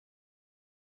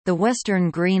The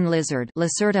western green lizard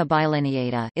Lacerta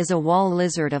bilineata is a wall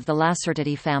lizard of the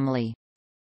Lacertidae family.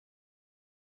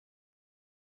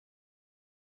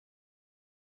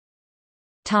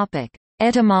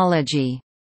 Etymology.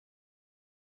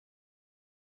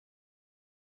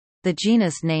 The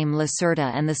genus name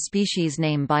Lacerta and the species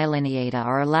name bilineata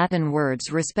are Latin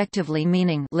words respectively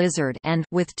meaning lizard and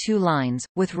with two lines,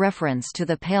 with reference to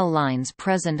the pale lines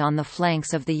present on the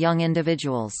flanks of the young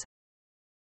individuals.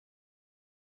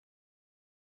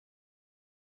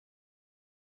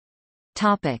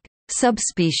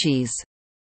 Subspecies.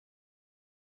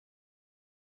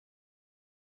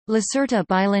 Lacerta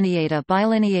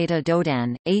bilineata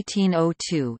Dodan,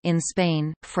 1802 in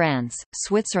Spain, France,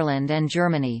 Switzerland and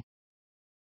Germany.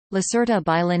 Lacerta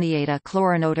bilineata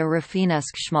Chlorinota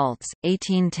raffinesque Schmaltz,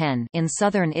 1810 in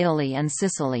southern Italy and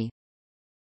Sicily.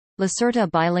 Lacerta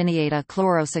bilineata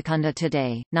Chlorosecunda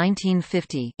today,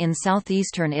 1950 in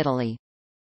southeastern Italy.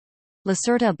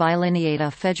 Lacerta bilineata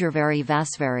Fegerveri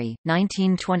Vasveri,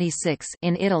 1926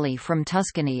 in Italy from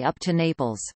Tuscany up to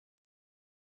Naples.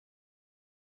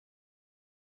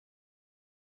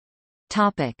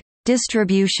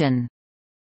 Distribution.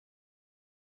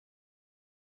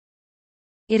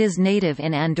 It is native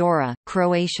in Andorra,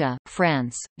 Croatia,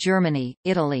 France, Germany,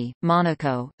 Italy,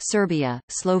 Monaco, Serbia,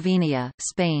 Slovenia,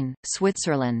 Spain,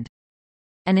 Switzerland,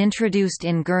 and introduced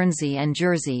in Guernsey and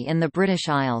Jersey in the British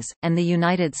Isles, and the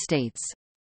United States.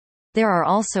 There are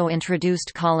also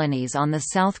introduced colonies on the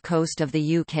south coast of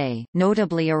the UK,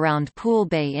 notably around Poole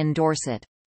Bay in Dorset.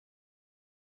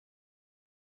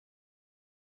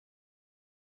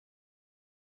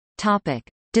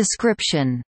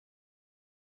 Description.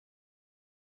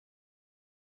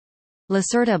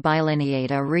 Lacerta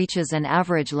bilineata reaches an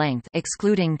average length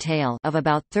excluding tail of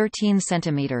about 13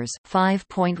 cm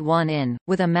 (5.1 in),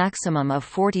 with a maximum of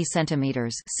 40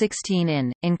 cm (16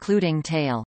 in), including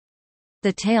tail.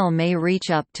 The tail may reach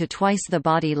up to twice the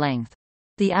body length.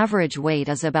 The average weight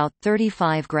is about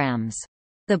 35 grams.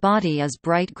 The body is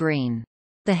bright green.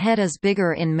 The head is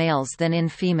bigger in males than in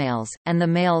females, and the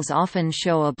males often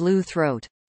show a blue throat.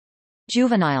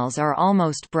 Juveniles are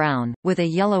almost brown, with a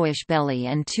yellowish belly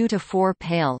and 2 to 4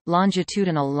 pale,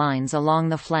 longitudinal lines along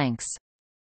the flanks.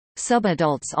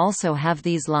 Subadults also have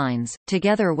these lines,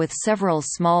 together with several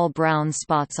small brown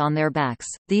spots on their backs.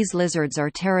 These lizards are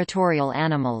territorial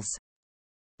animals.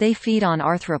 They feed on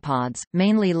arthropods,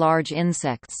 mainly large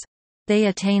insects. They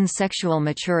attain sexual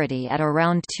maturity at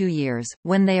around 2 years,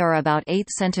 when they are about 8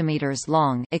 cm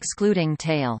long, excluding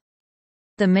tail.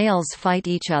 The males fight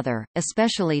each other,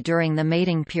 especially during the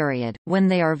mating period, when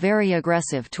they are very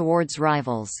aggressive towards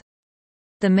rivals.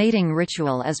 The mating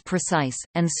ritual is precise,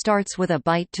 and starts with a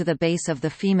bite to the base of the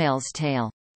female's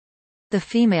tail. The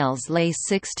females lay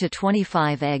 6 to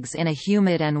 25 eggs in a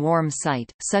humid and warm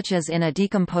site, such as in a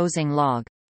decomposing log.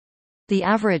 The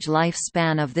average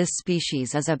lifespan of this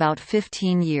species is about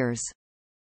 15 years.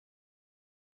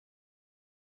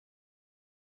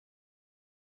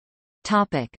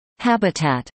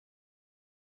 Habitat.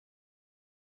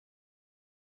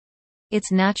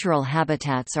 Its natural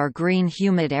habitats are green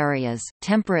humid areas,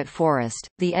 temperate forest,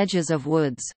 the edges of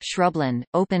woods, shrubland,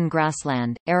 open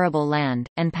grassland, arable land,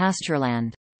 and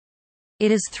pastureland.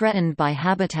 It is threatened by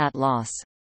habitat loss.